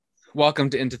Welcome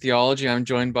to Into Theology. I'm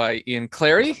joined by Ian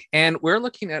Clary, and we're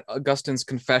looking at Augustine's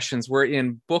Confessions. We're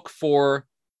in book four,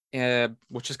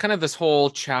 which is kind of this whole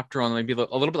chapter on maybe a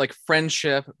little bit like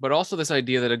friendship, but also this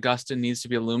idea that Augustine needs to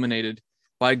be illuminated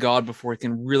by God before he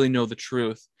can really know the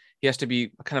truth. He has to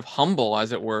be kind of humble,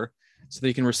 as it were, so that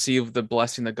he can receive the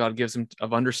blessing that God gives him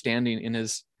of understanding in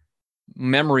his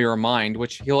memory or mind,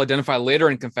 which he'll identify later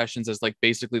in Confessions as like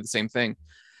basically the same thing.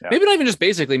 Yeah. Maybe not even just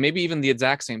basically, maybe even the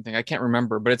exact same thing. I can't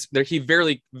remember, but it's there. He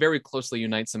very, very closely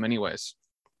unites them anyways.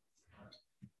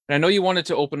 And I know you wanted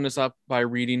to open this up by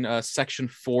reading section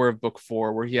 4 of book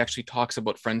 4, where he actually talks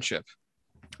about friendship.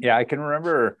 Yeah, I can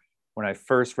remember when I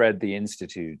first read the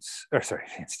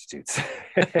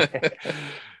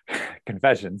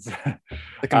Confessions.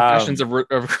 The Confessions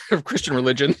of Christian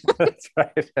religion. That's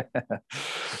right.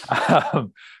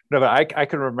 No, but I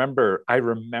can remember, I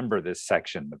remember this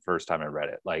section the first time I read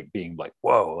it, like being like,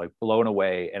 whoa, like blown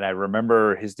away. And I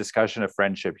remember his discussion of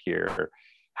friendship here,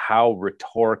 how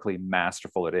rhetorically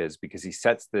masterful it is, because he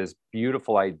sets this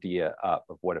beautiful idea up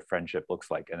of what a friendship looks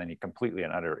like, and then he completely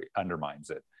undermines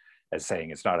it as saying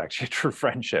it's not actually a true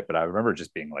friendship. And I remember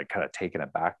just being like kind of taken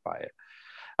aback by it.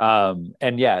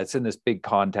 And yeah, it's in this big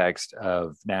context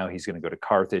of now he's going to go to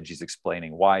Carthage. He's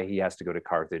explaining why he has to go to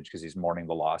Carthage because he's mourning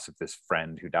the loss of this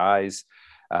friend who dies.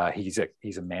 He's a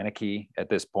Manichae at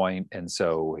this point, and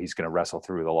so he's going to wrestle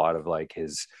through a lot of like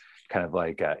his kind of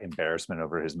like embarrassment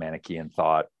over his Manichaean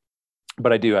thought.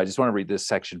 But I just want to read this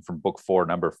section from book 4,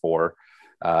 number 4.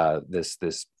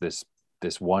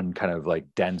 This one kind of like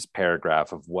dense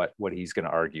paragraph of what he's going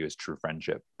to argue is true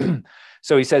friendship.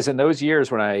 So he says, in those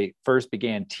years when I first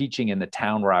began teaching in the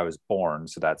town where I was born,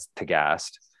 so that's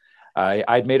Tagaste,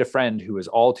 I'd made a friend who was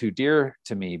all too dear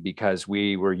to me because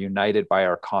we were united by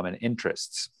our common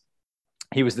interests.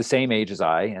 He was the same age as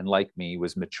I, and like me,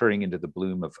 was maturing into the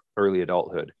bloom of early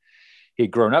adulthood.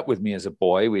 He'd grown up with me as a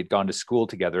boy. We'd gone to school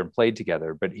together and played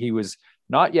together, but he was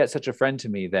not yet such a friend to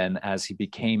me then as he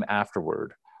became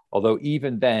afterward. Although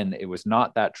even then, it was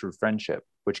not that true friendship,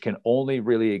 which can only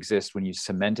really exist when you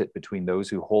cement it between those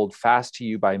who hold fast to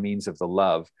you by means of the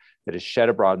love that is shed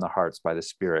abroad in the hearts by the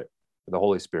Spirit, the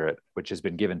Holy Spirit, which has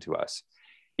been given to us.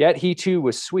 Yet he too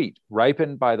was sweet,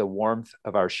 ripened by the warmth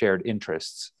of our shared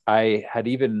interests. I had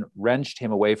even wrenched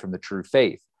him away from the true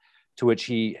faith, to which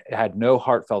he had no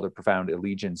heartfelt or profound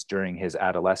allegiance during his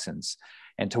adolescence,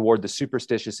 and toward the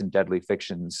superstitious and deadly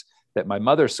fictions that my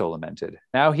mother so lamented.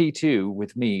 Now he too,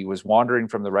 with me, was wandering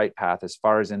from the right path as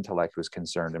far as intellect was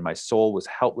concerned, and my soul was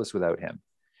helpless without him.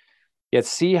 Yet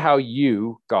see how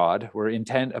you, God, were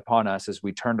intent upon us as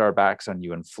we turned our backs on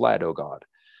you and fled, O God.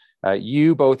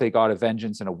 You, both a God of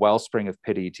vengeance and a wellspring of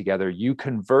pity, together you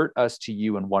convert us to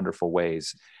you in wonderful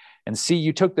ways. And see,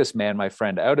 you took this man, my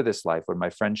friend, out of this life when my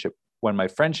friendship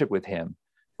with him,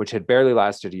 which had barely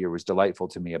lasted a year, was delightful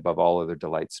to me above all other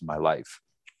delights in my life.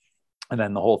 And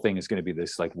then the whole thing is going to be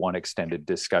this like one extended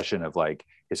discussion of like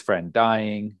his friend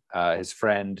dying, his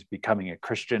friend becoming a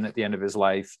Christian at the end of his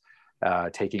life,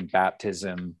 taking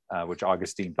baptism, which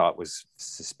Augustine thought was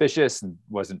suspicious and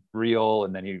wasn't real.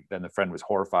 And then the friend was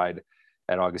horrified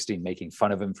at Augustine making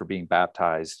fun of him for being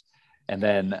baptized. And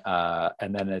then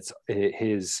it's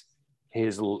his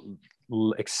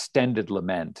extended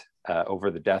lament over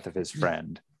the death of his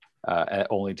friend,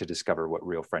 only to discover what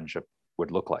real friendship would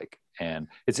look like. And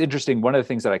it's interesting. One of the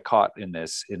things that I caught in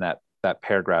that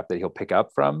paragraph that he'll pick up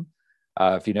from,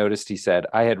 if you noticed, he said,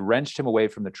 I had wrenched him away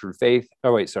from the true faith.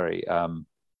 Oh, wait, sorry.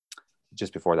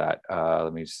 Just before that,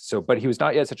 but he was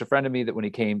not yet such a friend to me that when he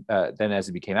came, then as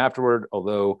he became afterward,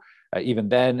 although even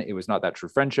then it was not that true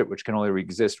friendship, which can only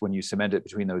exist when you cement it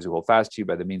between those who hold fast to you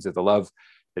by the means of the love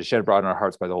that is shed abroad in our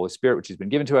hearts by the Holy Spirit, which has been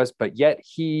given to us. But yet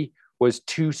he was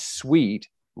too sweet,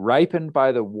 ripened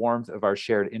by the warmth of our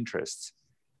shared interests.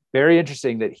 Very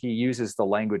interesting that he uses the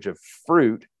language of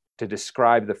fruit to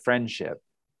describe the friendship,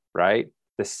 right?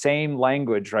 The same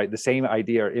language, right? The same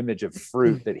idea or image of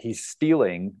fruit that he's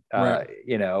stealing, Right.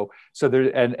 So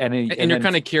there, and you're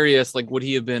kind of curious, like, would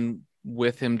he have been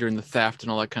with him during the theft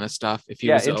and all that kind of stuff if he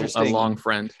was a long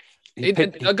friend?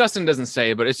 Augustine doesn't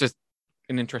say, but it's just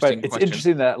an interesting but it's question.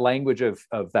 Interesting that language of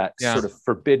that sort of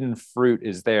forbidden fruit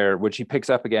is there, which he picks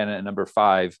up again at number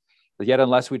 5. But yet,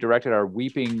 unless we directed our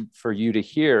weeping for you to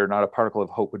hear, not a particle of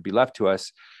hope would be left to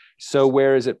us. So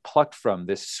where is it plucked from,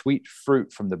 this sweet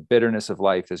fruit from the bitterness of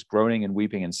life, this groaning and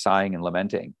weeping and sighing and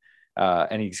lamenting?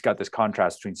 And he's got this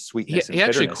contrast between sweetness and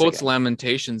bitterness. He actually quotes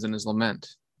Lamentations in his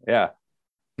lament. Yeah.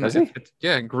 Does he?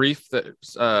 Yeah, grief that,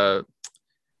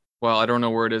 well, I don't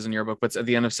know where it is in your book, but it's at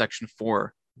the end of section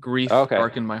 4. Grief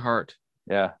darkened my heart.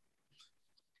 Yeah.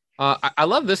 I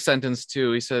love this sentence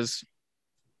too. He says,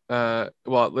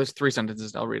 well, there's 3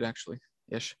 sentences I'll read actually,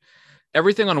 ish.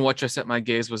 Everything on which I set my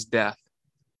gaze was death.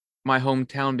 My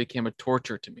hometown became a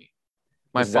torture to me.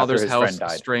 My This is after father's his friend house, a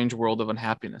died. strange world of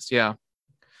unhappiness. Yeah.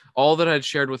 All that I had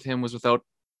shared with him was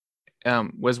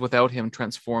without him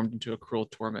transformed into a cruel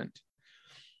torment.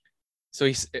 So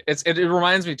it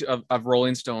reminds me of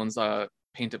Rolling Stones,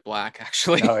 Paint It Black,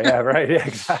 actually. Oh yeah, right. Yeah,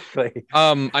 exactly.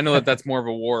 I know that that's more of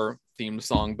a war themed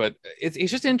song, but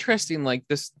it's just interesting, like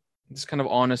this kind of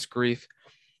honest grief.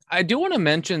 I do want to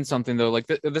mention something though, like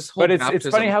this whole But it's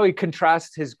baptism. funny how he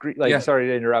contrasts his grief. Like, Yeah. sorry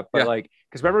to interrupt, but Yeah. like,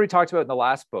 because remember we talked about in the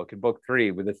last book, in book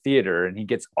 3, with the theater, and he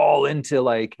gets all into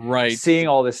like Right. seeing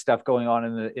all this stuff going on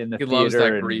in the He loves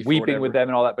theater that and grief or weeping with whatever. them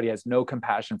and all that, but he has no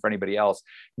compassion for anybody else.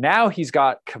 Now he's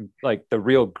got like the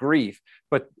real grief,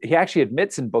 but he actually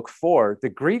admits in book 4, the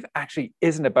grief actually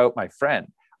isn't about my friend.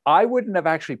 I wouldn't have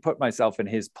actually put myself in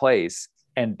his place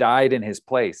and died in his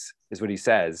place, is what he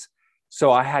says. So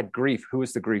I had grief. Who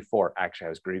was the grief for? Actually,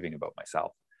 I was grieving about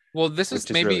myself. Well, this is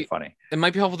maybe really funny. It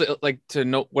might be helpful to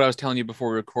note what I was telling you before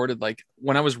we recorded. Like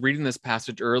when I was reading this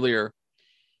passage earlier,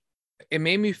 it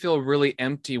made me feel really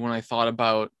empty when I thought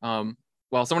about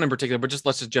well, someone in particular, but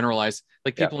let's just generalize,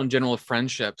 like people in general,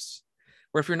 friendships,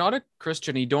 where if you're not a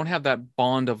Christian, you don't have that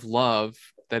bond of love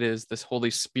that is this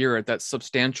Holy Spirit, that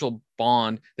substantial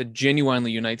bond that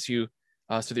genuinely unites you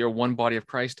so that you're one body of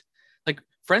Christ. Like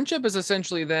friendship is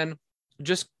essentially then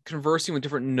just conversing with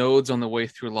different nodes on the way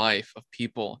through life of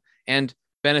people and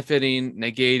benefiting,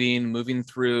 negating, moving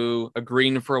through,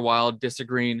 agreeing for a while,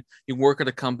 disagreeing. You work at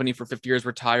a company for 50 years,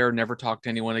 retire, never talk to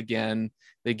anyone again.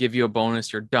 They give you a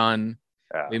bonus, you're done.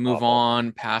 They move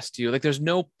on past you. Like there's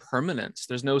no permanence.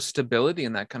 There's no stability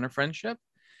in that kind of friendship.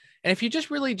 And if you just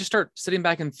really just start sitting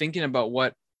back and thinking about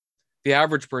what the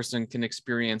average person can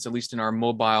experience, at least in our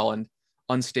mobile and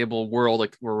unstable world,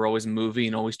 like where we're always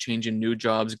moving, always changing, new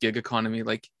jobs, gig economy,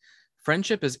 like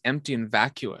friendship is empty and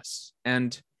vacuous.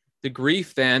 And the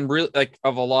grief then really like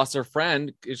of a loss of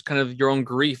friend is kind of your own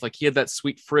grief. Like he had that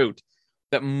sweet fruit,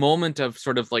 that moment of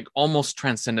sort of like almost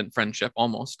transcendent friendship,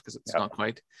 almost, because it's not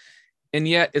quite. And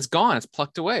yet it's gone. It's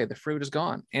plucked away. The fruit is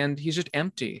gone, and he's just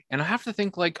empty. And I have to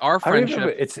think like our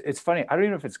friendship. It's funny. I don't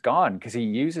even know if it's gone because he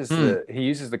uses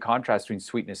the contrast between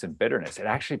sweetness and bitterness. It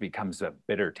actually becomes a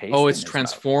bitter taste. Oh, it's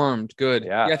transformed. Mouth. Good.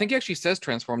 Yeah, I think he actually says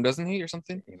transformed, doesn't he, or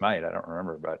something? He might. I don't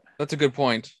remember, but that's a good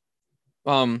point.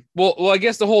 Well, I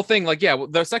guess the whole thing, like, yeah,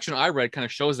 the section I read kind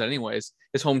of shows that. Anyways,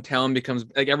 his hometown becomes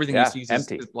like everything he sees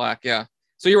is black. Yeah.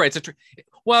 So you're right.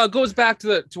 Well, it goes back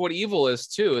to what evil is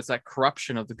too. It's that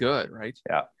corruption of the good, right?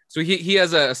 Yeah. So he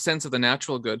has a sense of the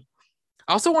natural good.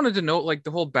 I also wanted to note like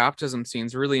the whole baptism scene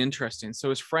is really interesting. So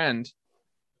his friend,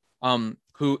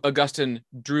 who Augustine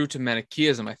drew to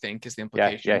Manichaeism, I think is the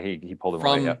implication. Yeah, he pulled him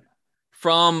away. Yeah.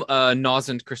 From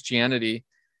Nosant Christianity,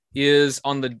 is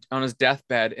on his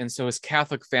deathbed, and so his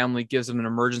Catholic family gives him an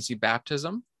emergency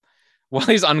baptism while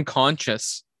he's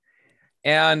unconscious.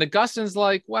 And Augustine's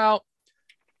like, well,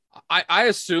 I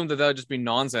assume that would just be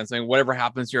nonsense. I mean, whatever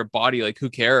happens to your body, like who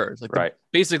cares? Like, right.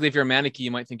 Basically, if you're a Manichae,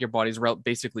 you might think your body's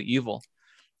basically evil.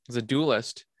 As a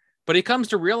dualist, but he comes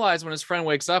to realize when his friend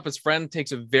wakes up, his friend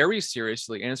takes it very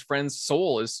seriously, and his friend's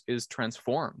soul is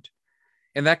transformed,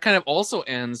 and that kind of also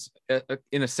ends,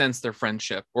 in a sense, their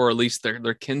friendship, or at least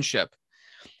their kinship,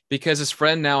 because his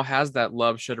friend now has that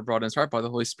love shed abroad in his heart by the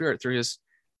Holy Spirit through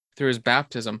his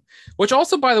baptism. Which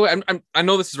also, by the way, I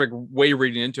know this is like way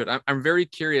reading into it. I'm very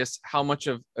curious how much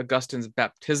of Augustine's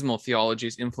baptismal theology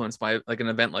is influenced by like an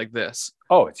event like this.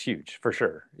 Oh, it's huge for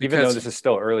sure. Even though this is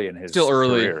still early in his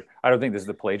career. I don't think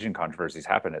the Pelagian controversies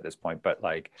happen at this point, but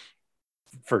like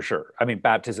for sure. I mean,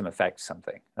 baptism affects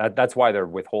something. That's why they're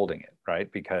withholding it, right?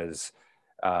 Because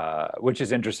which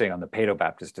is interesting on the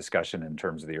Paedo-Baptist discussion in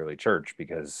terms of the early church,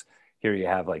 because here you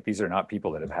have like these are not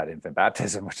people that have had infant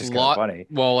baptism, which is kind of funny.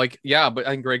 Well, like yeah, but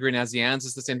I think Gregory Nazianzus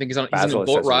is the same thing. He's on a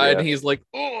boat ride, and he's like,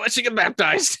 "Oh, I should get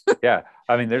baptized." Yeah,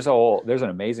 I mean, there's an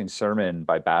amazing sermon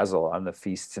by Basil on the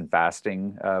Feasts and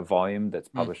Fasting volume that's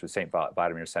published with St.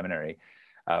 Vladimir Seminary,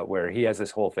 where he has this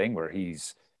whole thing where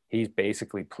he's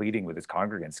basically pleading with his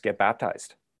congregants, get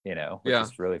baptized. Which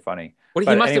is really funny. Well,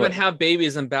 he must even have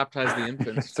babies and baptize the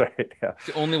infants. That's right. Yeah. It's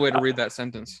the only way to read that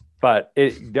sentence. But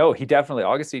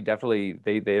Augustine definitely,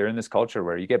 they're in this culture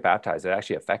where you get baptized, it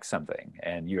actually affects something,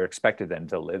 and you're expected then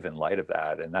to live in light of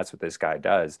that, and that's what this guy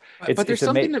does. But there's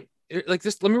something like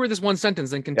this. Let me read this one sentence,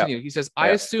 then continue. Yeah. He says, "I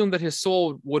assumed that his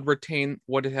soul would retain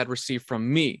what it had received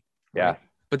from me." Right? Yeah.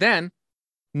 But then,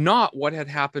 not what had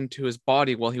happened to his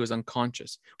body while he was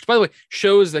unconscious, which, by the way,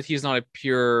 shows that he's not a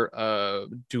pure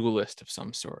dualist of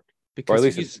some sort. Because or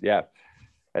at least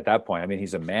at that point. I mean,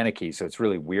 he's a Manichae, so it's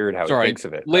really weird how he thinks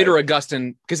of it. Later,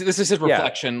 Augustine, because this is his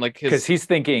reflection, like because he's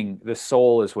thinking the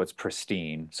soul is what's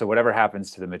pristine. So whatever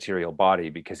happens to the material body,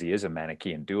 because he is a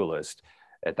Manichaean dualist,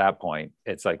 at that point,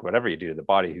 it's like whatever you do to the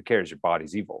body, who cares? Your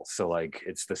body's evil. So like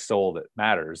it's the soul that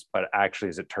matters. But actually,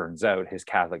 as it turns out, his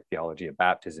Catholic theology of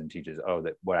baptism teaches,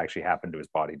 that what actually happened to his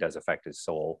body does affect his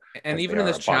soul. And even in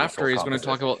this chapter, he's going to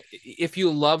talk about if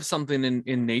you love something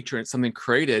in nature and something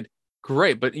created,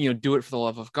 great, but do it for the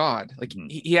love of God. Like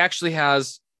he actually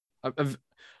has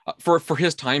for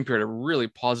his time period a really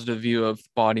positive view of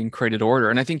body and created order.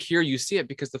 And I think here you see it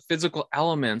because the physical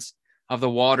elements of the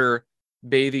water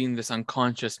bathing this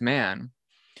unconscious man,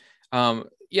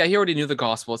 he already knew the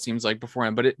gospel, it seems like,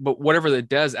 beforehand, but whatever that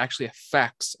does actually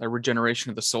affects a regeneration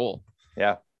of the soul.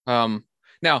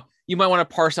 Now you might want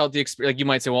to parse out the experience. Like you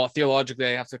might say, well, theologically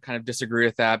I have to kind of disagree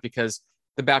with that because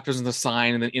the baptism is a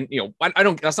sign, and then I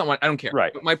don't, that's not what I don't care,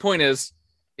 right? But my point is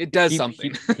it does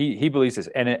something. He believes this,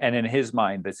 and in his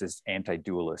mind this is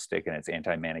anti-dualistic and it's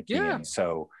anti-Manichaean.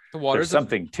 So there's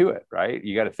something to it, right?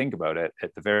 You got to think about it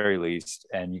at the very least,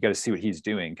 and you got to see what he's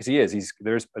doing, because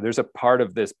there's a part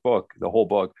of this book, the whole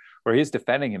book, where he's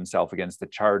defending himself against the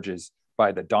charges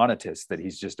by the Donatists that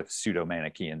he's just a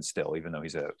pseudo-Manichaean still, even though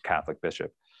he's a Catholic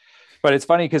bishop. But it's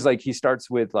funny because like he starts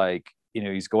with like,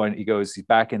 he's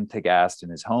back in Tagaste in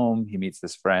his home. He meets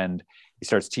this friend. He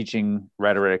starts teaching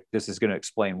rhetoric. This is going to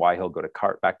explain why he'll go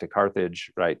back to Carthage,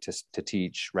 right, to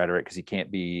teach rhetoric, because he can't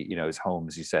be, his home,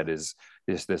 as you said, is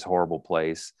this horrible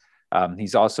place.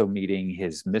 He's also meeting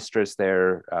his mistress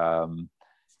there,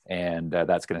 and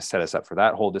that's going to set us up for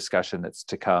that whole discussion that's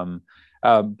to come.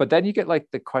 But then you get like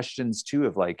the questions too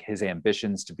of like his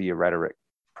ambitions to be a rhetoric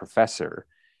professor,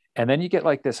 and then you get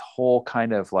like this whole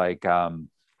kind of like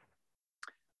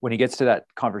when he gets to that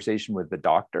conversation with the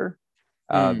doctor,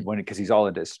 because he's all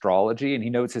into astrology, and he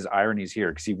notes his ironies here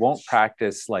because he won't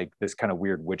practice like this kind of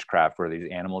weird witchcraft where these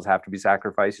animals have to be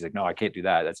sacrificed. He's like, no, I can't do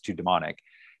that. That's too demonic.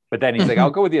 But then he's like,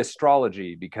 I'll go with the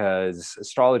astrology because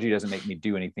astrology doesn't make me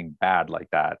do anything bad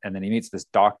like that. And then he meets this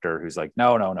doctor who's like,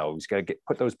 no, he's got to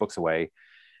put those books away.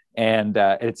 And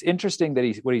it's interesting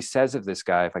that what he says of this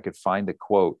guy, if I could find the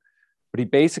quote, but he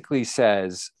basically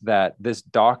says that this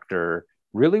doctor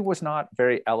really was not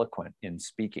very eloquent in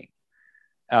speaking.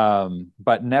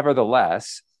 But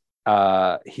nevertheless,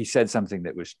 he said something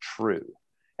that was true.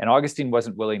 And Augustine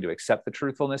wasn't willing to accept the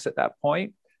truthfulness at that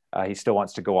point. He still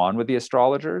wants to go on with the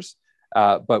astrologers.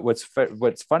 But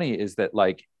what's funny is that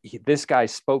like this guy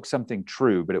spoke something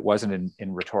true, but it wasn't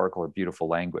in rhetorical or beautiful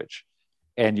language.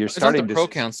 And you're starting to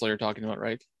proconsul you're talking about,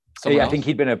 right? I think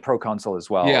he'd been a proconsul as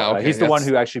well. Yeah, okay, he's the one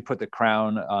who actually put the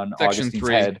crown on Section Augustine's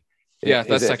 3. head. Yeah,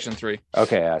 that's Section 3.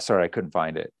 Okay, sorry, I couldn't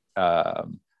find it.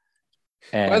 And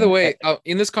by the way,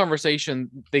 in this conversation,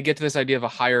 they get to this idea of a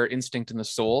higher instinct in the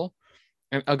soul.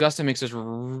 And Augustine makes this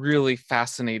really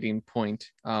fascinating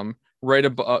point right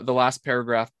above the last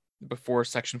paragraph before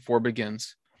Section 4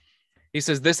 begins. He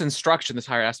says, this instruction, this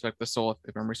higher aspect of the soul,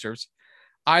 if memory serves,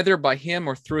 either by him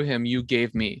or through him you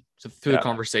gave me, so through the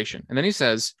conversation. And then he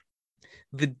says,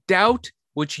 the doubt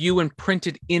which you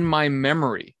imprinted in my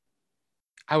memory,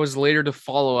 I was later to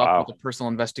follow up with a personal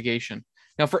investigation.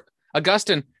 Now, for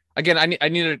Augustine, again, I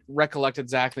need to recollect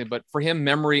exactly, but for him,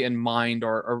 memory and mind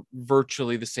are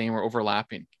virtually the same or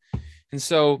overlapping. And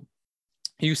so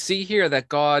you see here that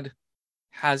God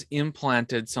has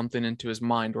implanted something into his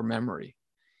mind or memory.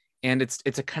 And it's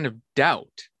a kind of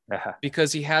doubt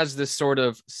because he has this sort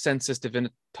of sensus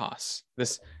divinitas,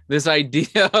 this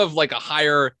idea of like a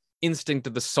higher instinct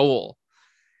of the soul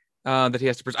that he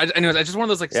has to pursue. Anyways, I just one of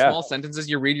those like small sentences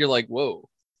you read, you're like, whoa.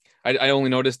 I only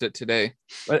noticed it today.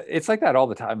 But it's like that all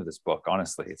the time with this book,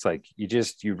 honestly. It's like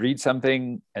you read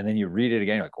something and then you read it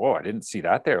again. You're like, whoa, I didn't see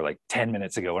that there like 10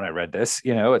 minutes ago when I read this.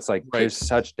 It's like There's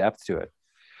such depth to it.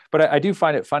 But I do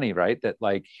find it funny, right? That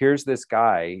like here's this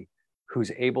guy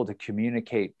who's able to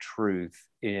communicate truth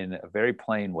in a very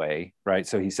plain way, right?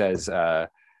 So he says,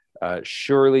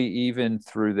 surely even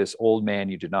through this old man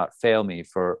you did not fail me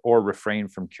or refrain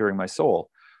from curing my soul.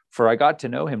 For I got to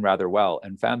know him rather well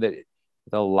and found that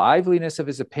the liveliness of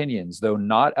his opinions, though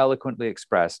not eloquently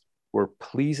expressed, were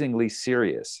pleasingly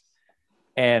serious.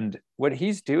 And what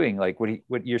he's doing, like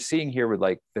what you're seeing here with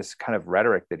like this kind of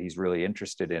rhetoric that he's really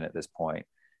interested in at this point,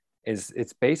 is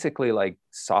it's basically like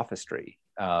sophistry,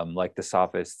 like the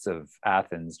sophists of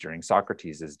Athens during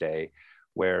Socrates' day,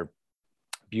 where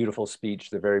beautiful speech,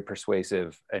 they're very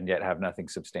persuasive and yet have nothing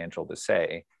substantial to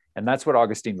say. And that's what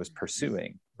Augustine was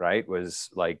pursuing, right? Was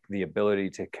like the ability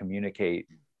to communicate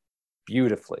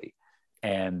beautifully.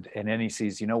 And then he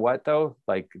sees, you know what though,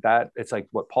 like that, it's like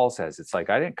what Paul says. It's like,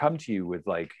 I didn't come to you with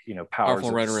like, you know,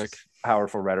 powerful rhetoric,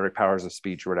 powers of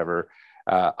speech or whatever.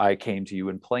 I came to you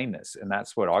in plainness. And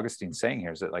that's what Augustine's saying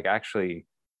here, is that like, actually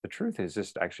the truth is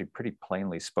just actually pretty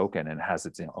plainly spoken and has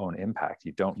its own impact.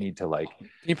 You don't need to like. Can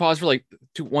you pause for like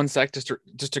 1 sec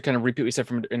just to kind of repeat what you said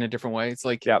from in a different way? It's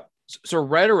like, yeah. So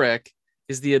rhetoric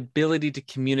is the ability to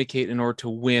communicate in order to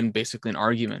win basically an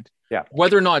argument. Yeah.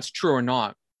 Whether or not it's true or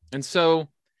not. And so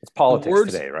it's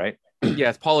politics today, right? Yeah,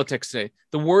 it's politics today.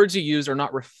 The words you use are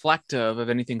not reflective of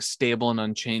anything stable and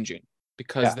unchanging,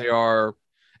 because they are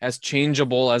as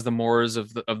changeable as the mores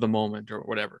of the moment or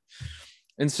whatever.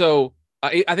 And so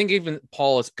I think even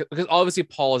Paul is, because obviously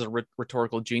Paul is a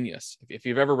rhetorical genius. If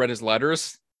you've ever read his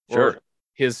letters or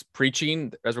his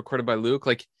preaching as recorded by Luke,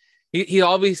 like he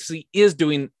obviously is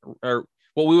doing or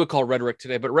what we would call rhetoric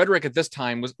today, but rhetoric at this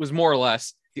time was more or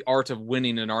less the art of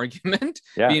winning an argument,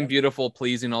 being beautiful,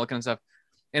 pleasing, all that kind of stuff.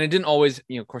 And it didn't always,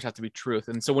 of course, have to be truth.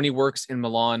 And so when he works in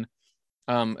Milan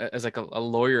as like a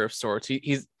lawyer of sorts,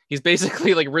 he's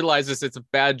basically like realizes it's a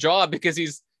bad job because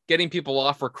he's getting people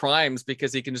off for crimes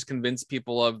because he can just convince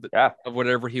people of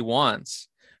whatever he wants.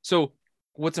 So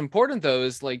what's important though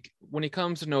is like when he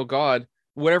comes to know God,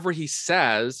 whatever he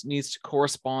says needs to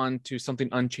correspond to something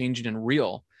unchanging and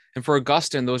real. And for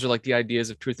Augustine, those are like the ideas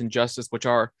of truth and justice, which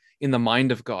are in the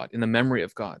mind of God, in the memory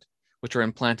of God, which are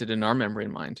implanted in our memory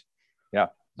and mind.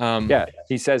 Yeah.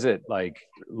 He says it like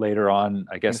later on,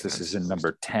 I guess this is in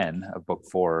number 10 of book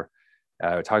 4,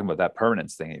 talking about that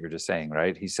permanence thing that you're just saying,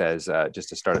 right? He says, just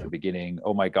to start at the beginning,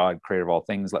 "Oh my God, creator of all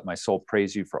things, let my soul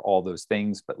praise you for all those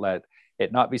things, but let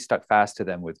it not be stuck fast to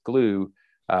them with glue,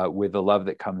 with the love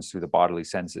that comes through the bodily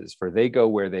senses. For they go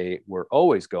where they were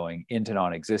always going, into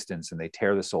non-existence, and they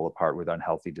tear the soul apart with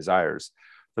unhealthy desires.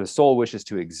 For the soul wishes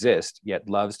to exist, yet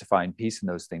loves to find peace in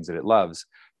those things that it loves.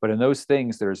 But in those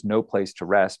things, there is no place to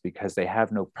rest because they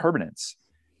have no permanence.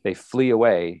 They flee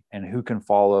away, and who can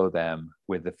follow them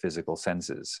with the physical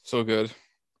senses?" So good.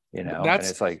 And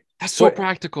it's like, that's so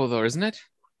practical though, isn't it?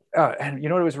 And you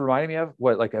know what it was reminding me of?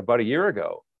 Like about a year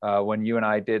ago, when you and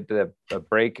I did the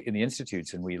break in the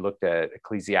institutes and we looked at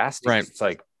Ecclesiastes, It's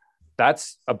like,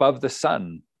 that's above the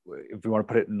sun. If you want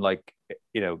to put it in like,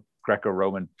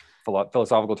 Greco-Roman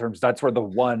philosophical terms, that's where the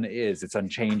one is. It's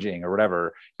unchanging or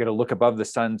whatever. You got to look above the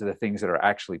sun to the things that are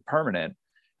actually permanent,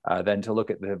 than to look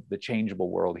at the changeable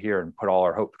world here and put all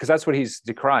our hope, because that's what he's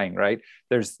decrying, right?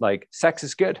 There's like, sex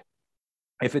is good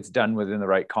if it's done within the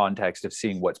right context of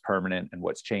seeing what's permanent and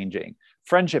what's changing.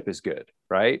 Friendship is good,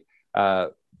 right?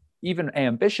 Even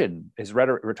ambition is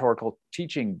rhetorical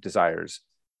teaching desires,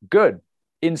 good,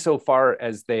 insofar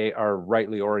as they are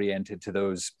rightly oriented to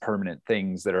those permanent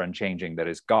things that are unchanging, that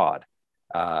is God.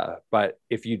 But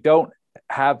if you don't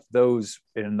have those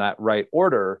in that right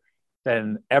order,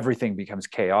 then everything becomes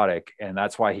chaotic. And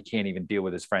that's why he can't even deal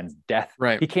with his friend's death.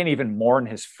 Right. He can't even mourn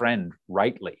his friend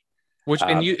rightly. Which,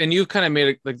 and you kind of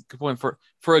made a good point.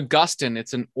 For Augustine,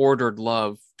 it's an ordered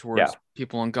love towards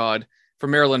people and God. For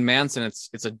Marilyn Manson,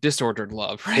 it's a disordered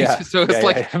love, right? Yeah. So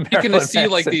it's you can see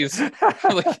like these. Like,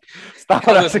 it's not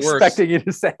what I was expecting you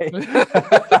to say.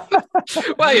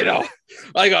 Well,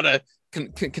 I gotta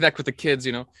connect with the kids.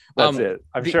 That's it.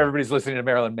 I'm sure everybody's listening to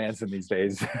Marilyn Manson these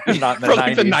days. Not in the 90s,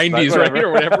 like the 90s, right,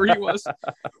 or whatever he was.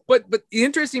 But the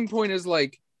interesting point is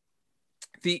like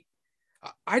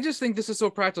I just think this is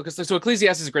so practical because so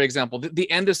Ecclesiastes is a great example.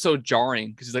 The end is so jarring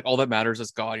because he's like, all that matters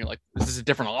is God. You're like, is this a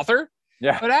different author?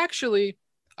 Yeah. But actually,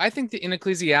 I think that in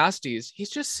Ecclesiastes, he's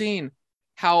just seeing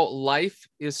how life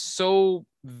is so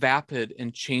vapid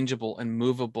and changeable and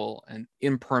movable and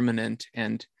impermanent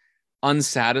and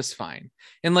unsatisfying.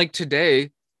 And like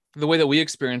today, the way that we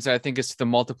experience it, I think, is the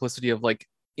multiplicity of like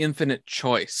infinite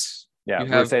choice. Yeah, we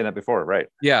were saying that before, right?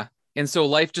 Yeah. And so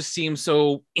life just seems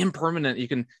so impermanent. You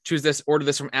can choose this, order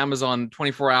this from Amazon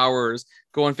 24 hours,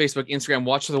 go on Facebook, Instagram,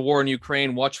 watch the war in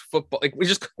Ukraine, watch football. Like we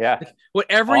just,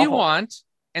 whatever you want.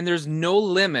 And there's no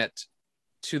limit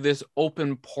to this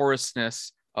open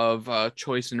porousness of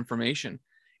choice and information.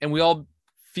 And we all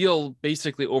feel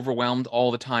basically overwhelmed all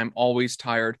the time, always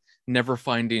tired, never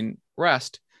finding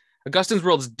rest. Augustine's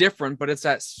world is different, but it's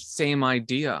that same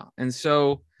idea. And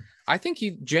so I think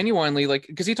he genuinely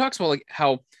because he talks about like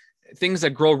how things that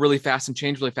grow really fast and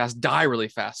change really fast die really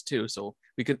fast too. So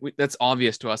that's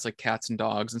obvious to us, like cats and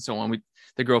dogs and so on.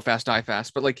 They grow fast, die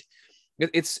fast. But like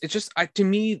it's just to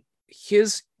me,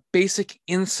 his basic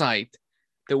insight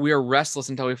that we are restless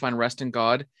until we find rest in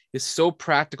God is so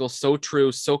practical, so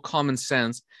true, so common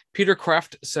sense. Peter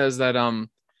Kreeft says that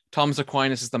Thomas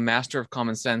Aquinas is the master of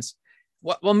common sense.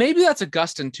 Well, maybe that's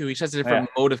Augustine too. He says a different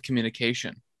mode of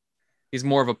communication. He's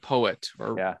more of a poet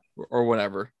Yeah. or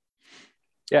whatever.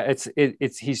 Yeah.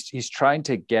 He's trying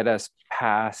to get us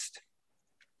past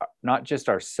not just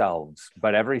ourselves,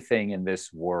 but everything in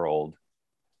this world,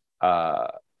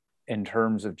 in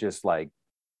terms of just like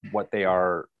what they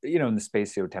are, in the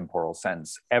spatiotemporal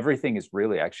sense. Everything is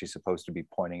really actually supposed to be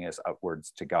pointing us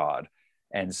upwards to God.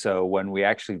 And so when we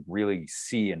actually really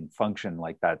see and function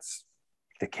like that's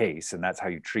the case, and that's how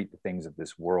you treat the things of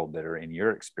this world that are in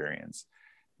your experience,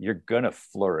 you're going to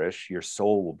flourish. Your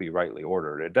soul will be rightly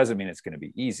ordered. It doesn't mean it's going to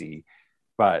be easy,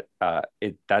 but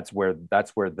that's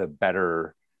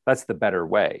the better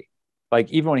way.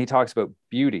 Like even when he talks about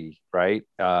beauty, right?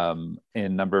 In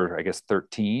number, I guess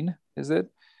 13, is it?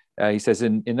 He says,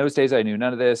 in those days, I knew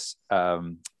none of this.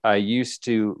 I used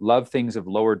to love things of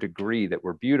lower degree that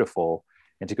were beautiful,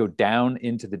 and to go down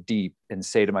into the deep and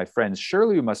say to my friends,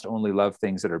 surely we must only love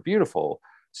things that are beautiful.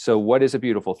 So what is a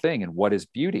beautiful thing, and what is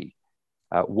beauty?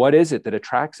 What is it that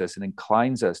attracts us and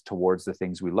inclines us towards the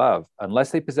things we love?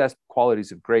 Unless they possess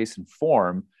qualities of grace and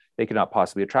form, they cannot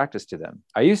possibly attract us to them.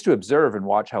 I used to observe and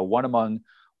watch how one among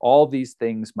all these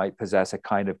things might possess a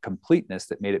kind of completeness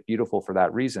that made it beautiful for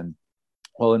that reason,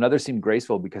 while another seemed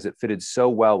graceful because it fitted so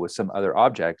well with some other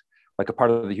object, like a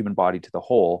part of the human body to the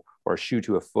whole, or a shoe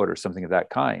to a foot, or something of that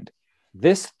kind.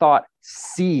 This thought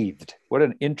seethed, what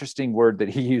an interesting word that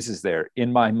he uses there,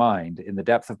 in my mind, in the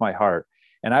depth of my heart.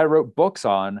 And I wrote books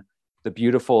on the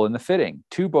beautiful and the fitting,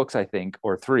 2 books, I think,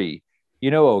 or 3.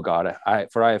 Oh God, I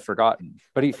have forgotten.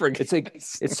 But it's like,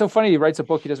 it's so funny. He writes a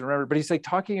book he doesn't remember, but he's like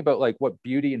talking about like what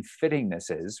beauty and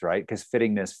fittingness is, right? Because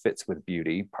fittingness fits with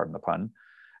beauty, pardon the pun.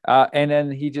 And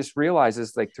then he just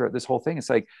realizes, like, throughout this whole thing,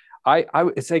 it's like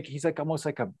it's like he's like almost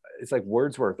like it's like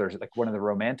Wordsworth, or like one of the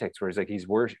romantics, where he's like he's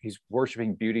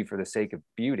worshiping beauty for the sake of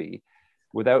beauty,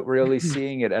 without really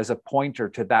seeing it as a pointer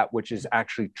to that which is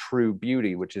actually true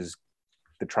beauty, which is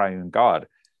the triune God.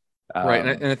 Right,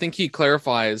 and I think he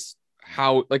clarifies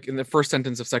how, like in the first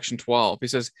sentence of section 12, he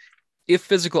says, "If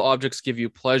physical objects give you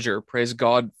pleasure, praise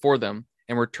God for them,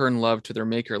 and return love to their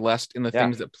maker, lest in the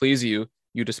things that please you,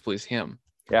 you displease him."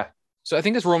 Yeah. So I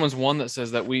think it's Romans 1 that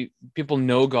says that people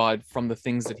know God from the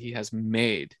things that he has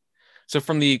made. So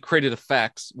from the created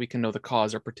effects, we can know the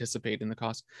cause or participate in the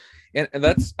cause. And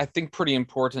that's, I think, pretty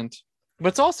important. But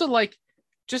it's also like,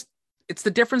 it's the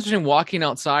difference between walking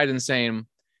outside and saying,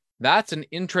 that's an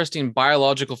interesting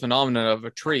biological phenomenon of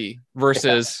a tree,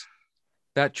 versus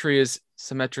that tree is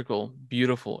symmetrical,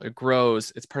 beautiful, it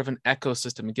grows, it's part of an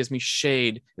ecosystem, it gives me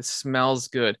shade, it smells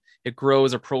good, it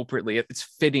grows appropriately, it's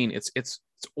fitting, it's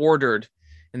ordered,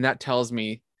 and that tells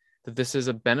me that this is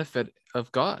a benefit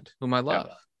of God, whom I love.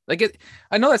 Like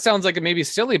I know that sounds like it may be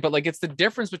silly, but like it's the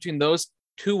difference between those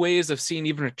 2 ways of seeing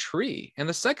even a tree. And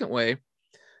the second way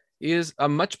is a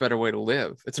much better way to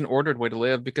live. It's an ordered way to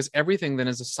live, because everything then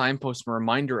is a signpost and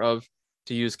reminder of,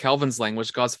 to use Calvin's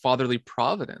language, God's fatherly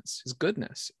providence, his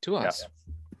goodness to us.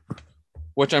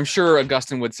 Which I'm sure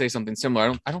Augustine would say something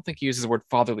similar. I don't think he uses the word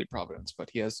fatherly providence, but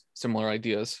he has similar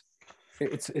ideas.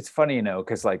 It's funny,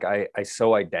 because like I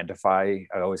so identify,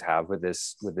 I always have, with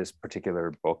this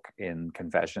particular book in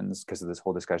Confessions, because of this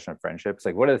whole discussion of friendships.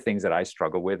 Like one of the things that I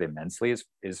struggle with immensely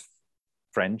is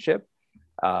friendship.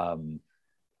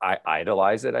 I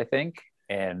idolize it, I think,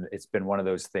 and it's been one of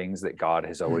those things that God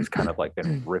has always kind of like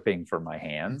been ripping from my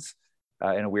hands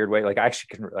in a weird way. Like I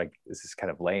actually can, like, this is kind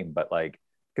of lame, but like,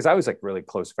 because I was like really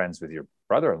close friends with your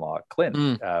brother-in-law,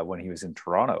 Clint, when he was in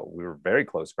Toronto. We were very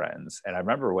close friends. And I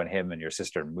remember when him and your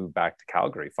sister moved back to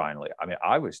Calgary finally, I mean,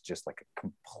 I was just like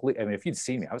if you'd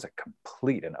seen me, I was a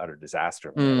complete and utter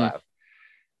disaster when I left.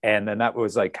 And then that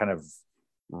was like kind of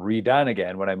redone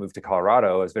again when I moved to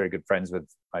Colorado. I was very good friends with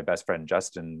my best friend,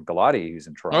 Justin Galati, who's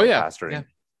in Toronto pastoring.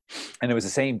 And it was the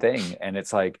same thing. And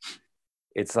it's like,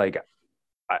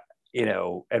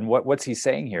 and what's he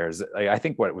saying here is, like, I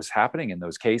think what was happening in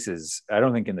those cases, I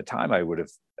don't think in the time I would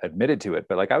have admitted to it,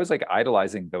 but like I was like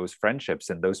idolizing those friendships,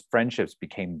 and those friendships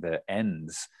became the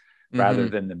ends rather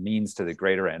than the means to the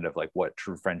greater end of like what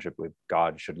true friendship with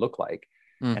God should look like.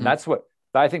 And I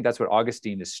think that's what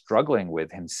Augustine is struggling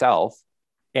with himself.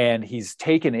 And he's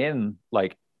taken in,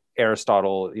 like,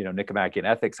 Aristotle, Nicomachean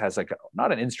Ethics has like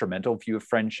not an instrumental view of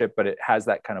friendship, but it has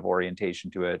that kind of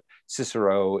orientation to it.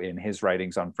 Cicero in his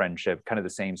writings on friendship, kind of the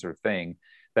same sort of thing.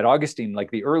 That Augustine, like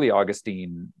the early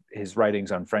Augustine, his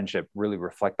writings on friendship really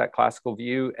reflect that classical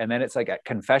view. And then it's like at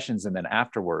Confessions and then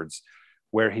afterwards,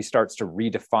 where he starts to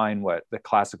redefine what the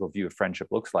classical view of friendship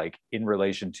looks like in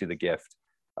relation to the gift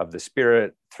of the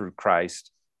Spirit through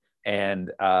Christ.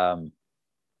 And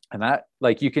that,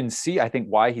 like, you can see, I think,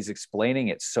 why he's explaining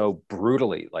it so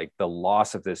brutally, like the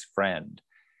loss of this friend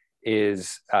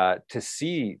is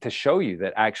to show you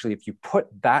that actually, if you put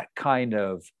that kind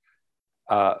of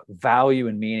value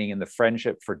and meaning in the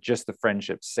friendship for just the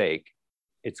friendship's sake,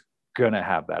 it's gonna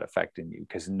have that effect in you.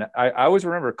 Because I always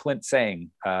remember Clint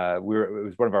saying, it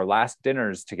was one of our last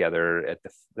dinners together at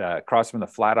the across from the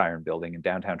Flatiron Building in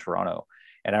downtown Toronto,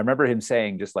 and I remember him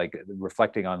saying, just like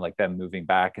reflecting on like them moving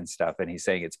back and stuff, and he's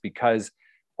saying it's because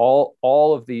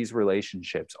all of these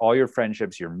relationships, all your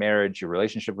friendships, your marriage, your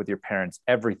relationship with your parents,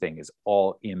 everything is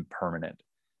all impermanent.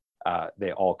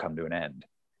 They all come to an end.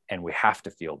 And we have to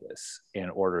feel this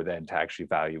in order then to actually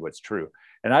value what's true.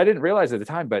 And I didn't realize at the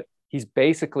time, but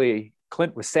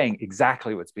Clint was saying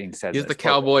exactly what's being said. He's the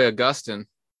cowboy Augustine.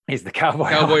 He's the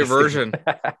cowboy version.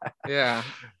 Yeah.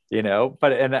 You know,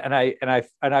 but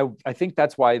I think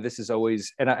that's why this is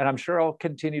always, and I'm sure I'll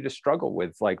continue to struggle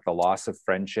with like the loss of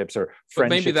friendships or friendships. But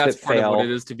maybe that's part of what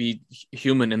it is to be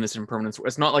human in this impermanence.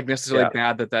 It's not like necessarily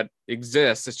bad that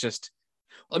exists. It's just,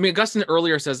 I mean, Augustine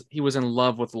earlier says he was in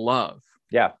love with love.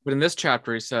 Yeah. But in this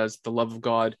chapter, he says the love of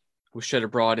God was shed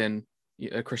abroad in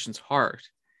a Christian's heart.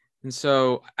 And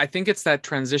so I think it's that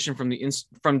transition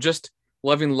from just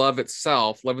loving love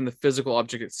itself, loving the physical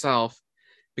object itself,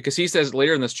 because he says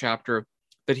later in this chapter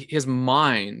that his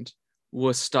mind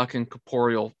was stuck in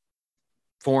corporeal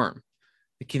form.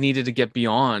 Like he needed to get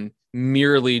beyond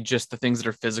merely just the things that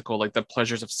are physical, like the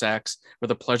pleasures of sex or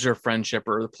the pleasure of friendship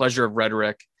or the pleasure of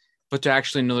rhetoric, but to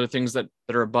actually know the things that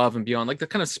are above and beyond, like the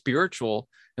kind of spiritual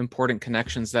important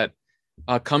connections that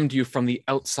come to you from the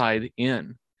outside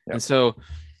in. Yep. And so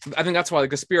I think that's why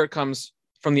like the Spirit comes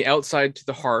from the outside to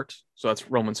the heart. So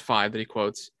that's Romans 5 that he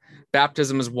quotes.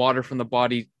 Baptism is water from the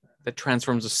body that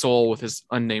transforms the soul with his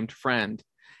unnamed friend.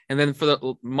 And then for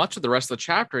much of the rest of the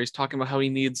chapter, he's talking about how he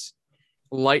needs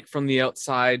light from the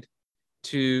outside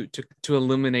to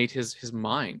illuminate his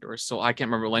mind or his soul. I can't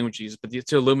remember what language he used, but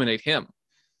to illuminate him.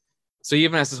 So he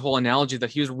even has this whole analogy that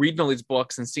he was reading all these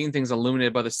books and seeing things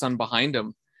illuminated by the sun behind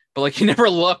him, but like he never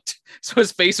looked, so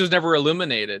his face was never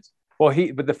illuminated. Well,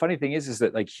 but the funny thing is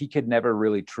that like he could never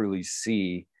really truly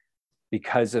see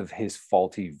because of his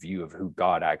faulty view of who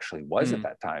God actually was at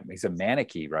that time. He's a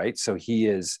Manichae, right? So he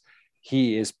is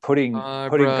putting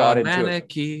God into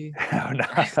Manichae.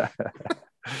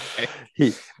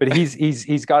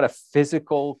 He's got a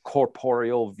physical,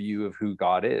 corporeal view of who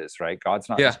God is, right? God's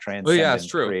not this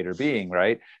transcendent creator being,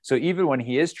 right? So even when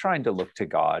he is trying to look to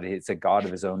God, it's a God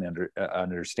of his own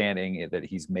understanding that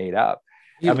he's made up.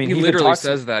 He literally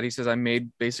says that. He says, I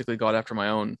made basically God after my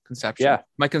own conception. Yeah.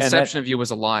 My conception of you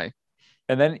was a lie.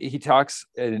 And then he talks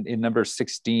in number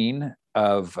 16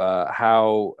 of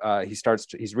how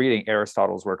he's reading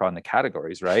Aristotle's work on the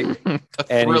categories, right? A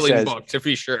thrilling book, to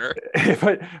be sure.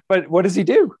 But what does he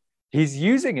do? He's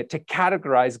using it to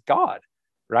categorize God,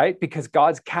 right? Because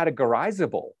God's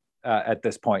categorizable at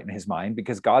this point in his mind,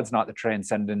 because God's not the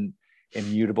transcendent,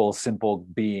 immutable, simple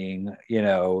being,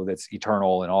 that's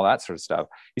eternal and all that sort of stuff.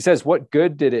 He says, what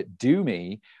good did it do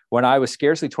me when I was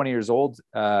scarcely 20 years old?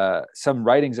 Some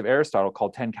writings of Aristotle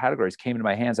called 10 Categories came into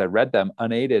my hands. I read them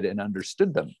unaided and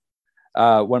understood them.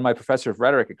 When my professor of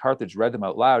rhetoric at Carthage read them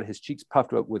out loud, his cheeks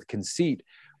puffed up with conceit,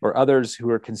 or others who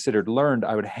were considered learned,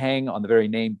 I would hang on the very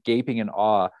name, gaping in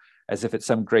awe, as if it's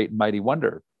some great mighty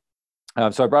wonder.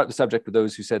 So I brought up the subject with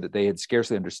those who said that they had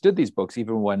scarcely understood these books,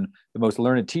 even when the most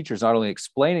learned teachers not only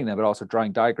explaining them, but also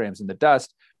drawing diagrams in the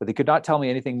dust, but they could not tell me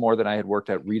anything more than I had worked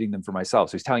out reading them for myself.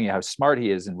 So he's telling you how smart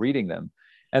he is in reading them.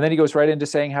 And then he goes right into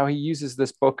saying how he uses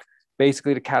this book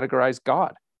basically to categorize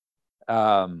God.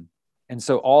 And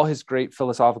so all his great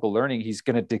philosophical learning, he's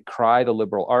going to decry the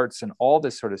liberal arts and all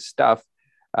this sort of stuff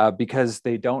because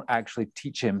they don't actually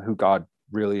teach him who God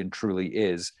really and truly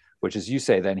is. Which, as you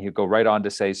say, then he'll go right on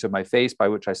to say, so my face by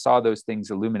which I saw those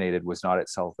things illuminated was not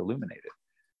itself illuminated.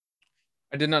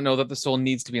 I did not know that the soul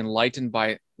needs to be enlightened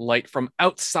by light from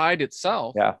outside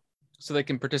itself. Yeah. So they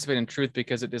can participate in truth,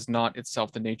 because it is not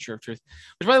itself the nature of truth.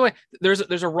 Which, by the way,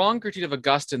 there's a wrong critique of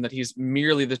Augustine that he's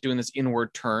merely doing this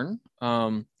inward turn.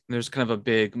 There's kind of a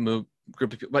big group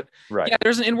of people, but yeah,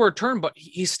 there's an inward turn, but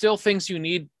he still thinks you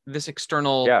need this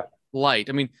external light.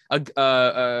 I mean,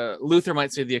 Luther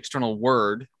might say the external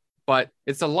word, but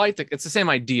it's a light it's the same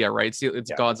idea, right?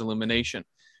 It's God's illumination.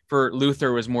 For Luther,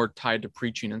 it was more tied to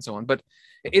preaching and so on. But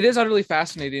it is utterly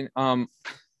fascinating. I know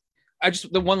you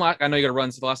got to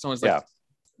run. So the last one was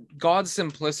God's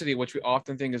simplicity, which we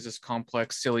often think is this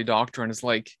complex, silly doctrine, is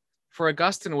like, for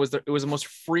Augustine, it was the most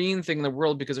freeing thing in the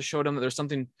world, because it showed him that there's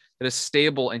something that is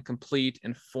stable and complete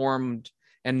and formed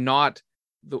and not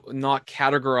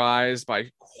categorized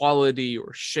by quality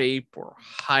or shape or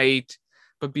height,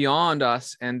 but beyond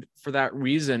us, and for that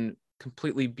reason,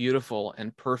 completely beautiful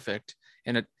and perfect.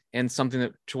 And and something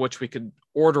that to which we could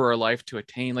order our life to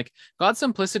attain. Like God's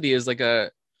simplicity is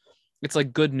it's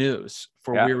like good news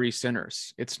for weary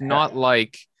sinners. It's not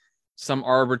like some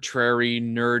arbitrary,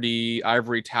 nerdy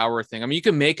ivory tower thing. I mean, you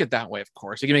can make it that way, of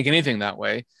course. You can make anything that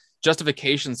way.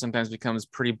 Justification sometimes becomes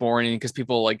pretty boring because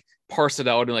people like parse it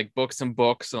out in like books and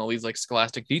books and all these like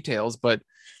scholastic details. But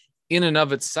in and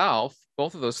of itself,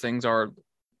 both of those things are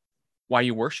why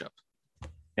you worship.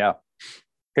 Yeah.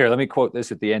 Here, let me quote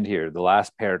this at the end here. The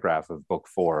last paragraph of book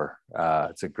 4.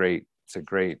 It's a great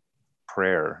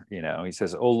prayer. You know, he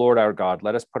says, "O Lord our God,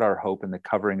 let us put our hope in the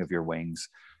covering of your wings.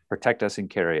 Protect us and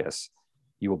carry us.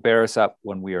 You will bear us up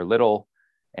when we are little,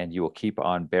 and you will keep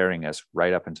on bearing us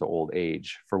right up into old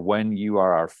age. For when you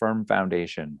are our firm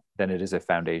foundation, then it is a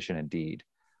foundation indeed.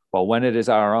 While when it is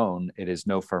our own, it is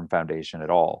no firm foundation at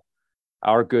all.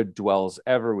 Our good dwells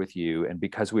ever with you, and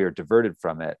because we are diverted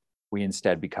from it, we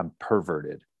instead become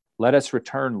perverted. Let us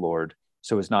return, Lord,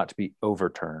 so as not to be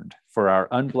overturned. For our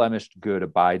unblemished good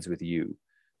abides with you.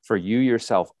 For you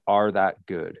yourself are that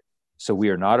good. So we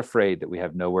are not afraid that we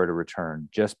have nowhere to return,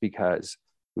 just because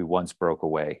we once broke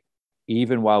away.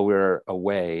 Even while we're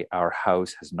away, our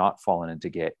house has not fallen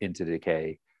into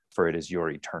decay, for it is your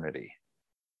eternity."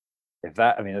 If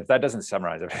that doesn't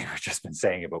summarize everything we've just been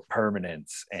saying about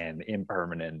permanence and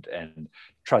impermanent and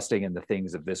trusting in the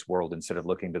things of this world instead of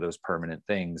looking to those permanent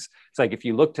things, it's like if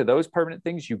you look to those permanent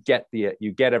things, you get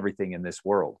everything in this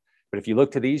world. But if you look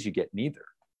to these, you get neither.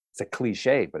 It's a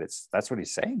cliche, but that's what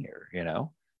he's saying here, you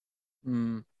know.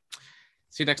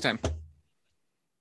 See you next time.